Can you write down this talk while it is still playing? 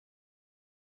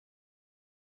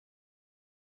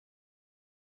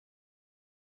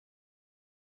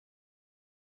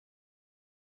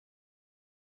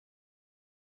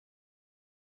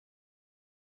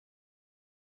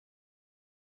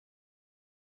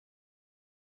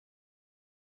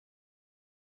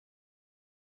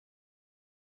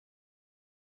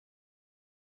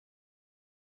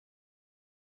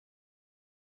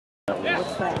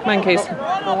What's that? Come on, Casey. Go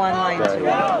online to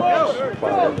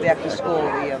back to school.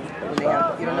 When they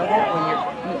have, you don't know that when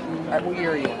you're. What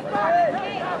year are you on?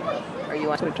 Are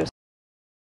you on? So just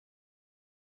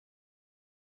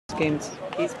games.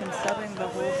 He's been subbing the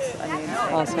whole. I mean,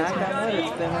 Awesome. knock on wood,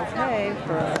 it's been okay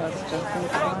for us.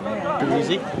 Justin's gone in.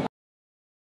 Easy.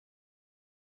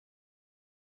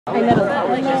 I know.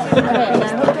 Okay, and I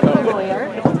hooked up with a lawyer.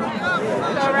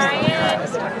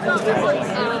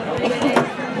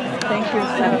 Thank you,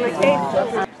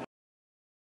 Senator.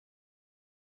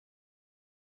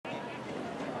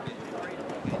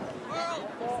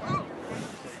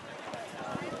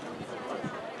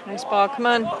 Nice ball. Come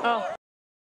on. Oh.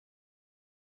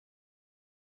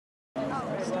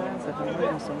 Styles of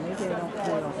moving, so maybe I don't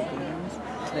play all the games,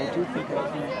 but I do think I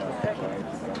connect with the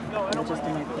kids. I'm just in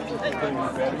my picture for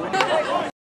games.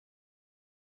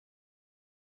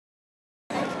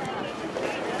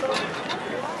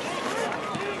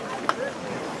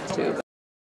 Too,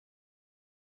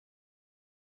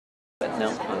 but no,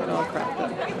 I'm gonna all cracked up.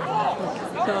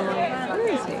 So I'm like, where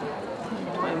is he?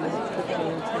 20 minutes, 15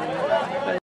 minutes.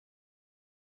 But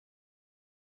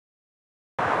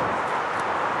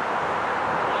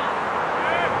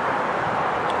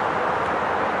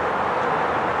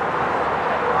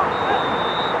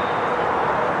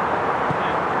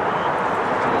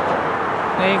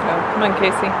there you go. Come on,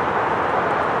 Casey.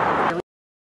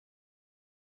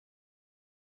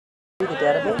 The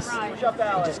database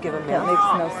and just give them that. It makes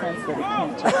no sense that it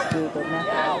can't just do the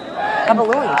math. I'm a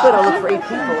lawyer. Should I look for 8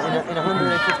 people in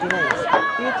 150 minutes?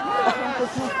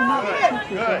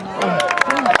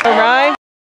 All right.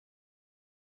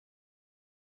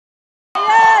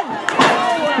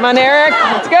 Come on, Eric.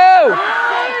 Let's go.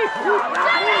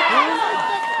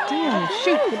 Damn,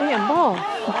 shoot the damn ball.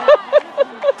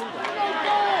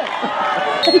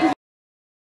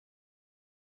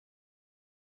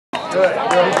 Good.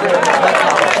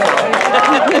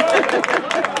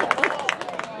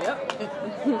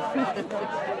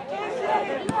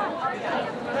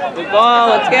 Good ball.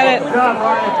 Let's get it. Good job,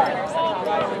 Martin.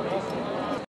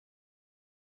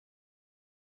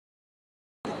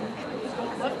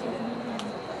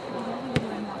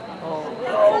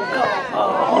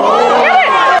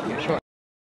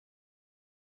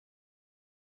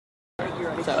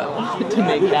 So, to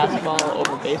make basketball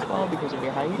over baseball because of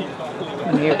your height.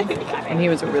 And he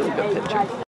was a really good pitcher.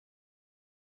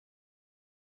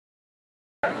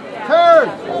 Turn!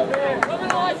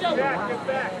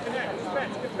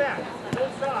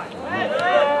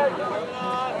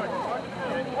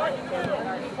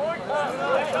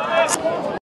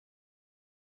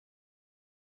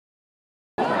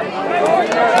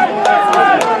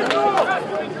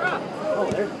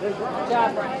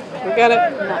 We got it.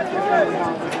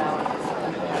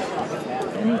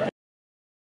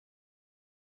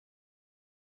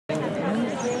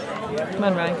 Come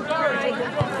on, Ryan.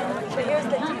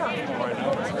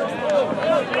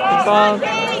 Good ball.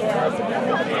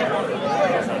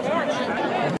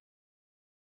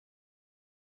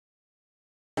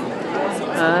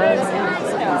 Nice.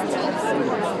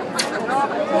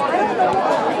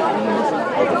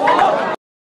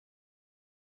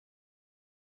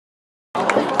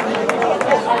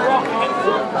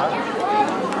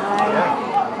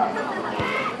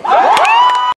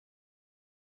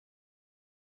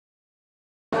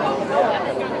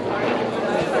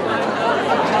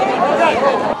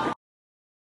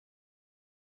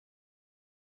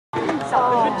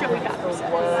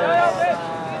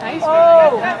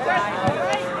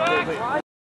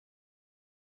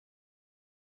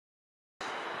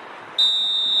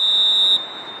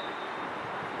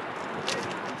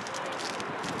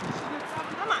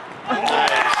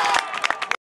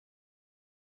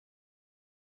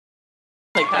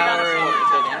 Like power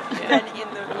and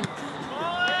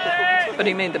but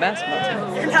he made the basketball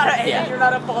team. You're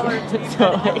not a baller.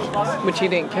 So, like, which he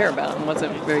didn't care about and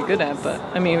wasn't very good at, but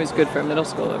I mean he was good for a middle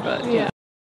schooler, but yeah.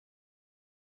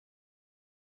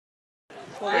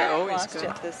 Well, They're we always lost good.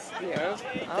 it this year.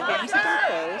 The games have been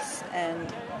close,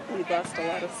 and we lost a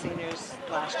lot of seniors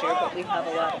last year, but we have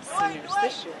a lot of seniors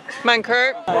this year. Come on,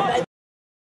 Kurt. Well,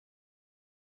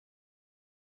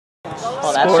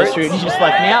 that's just rude. You just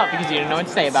left me out because you didn't know what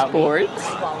to say about Sports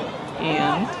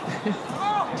and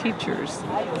teachers.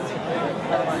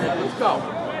 Let's go.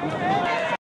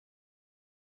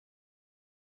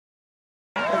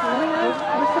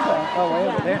 Oh, way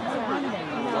over there.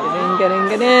 Get in, get in,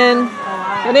 get in.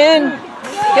 Get in!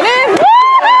 Get in! Woo!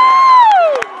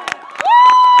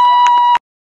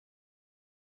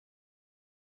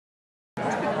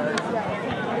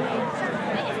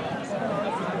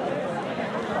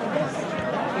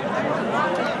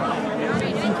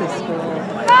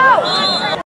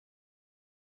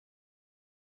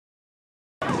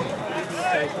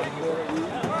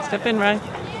 Step in, Ryan.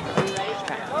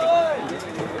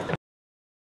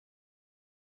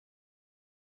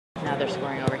 Now they're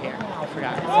scoring over here. I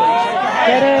forgot.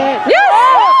 Get it. Yes!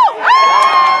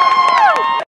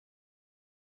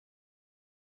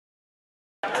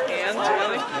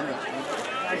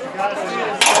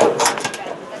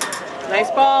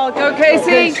 Nice ball. Go,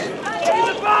 Casey.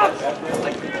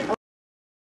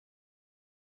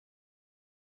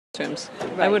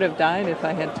 I would have died if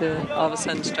I had to all of a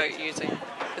sudden start using,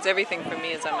 because everything for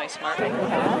me is on my smartphone.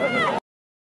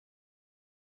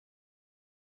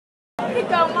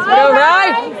 Go,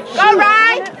 Ryan! Go,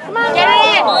 Ryan! Come on, get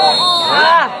it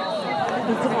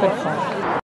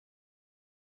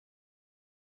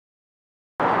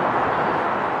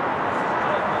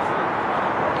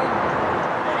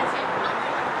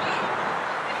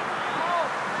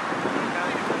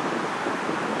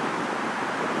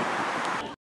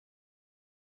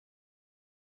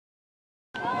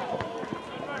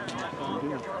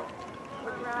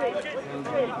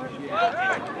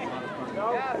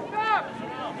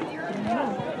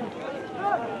in!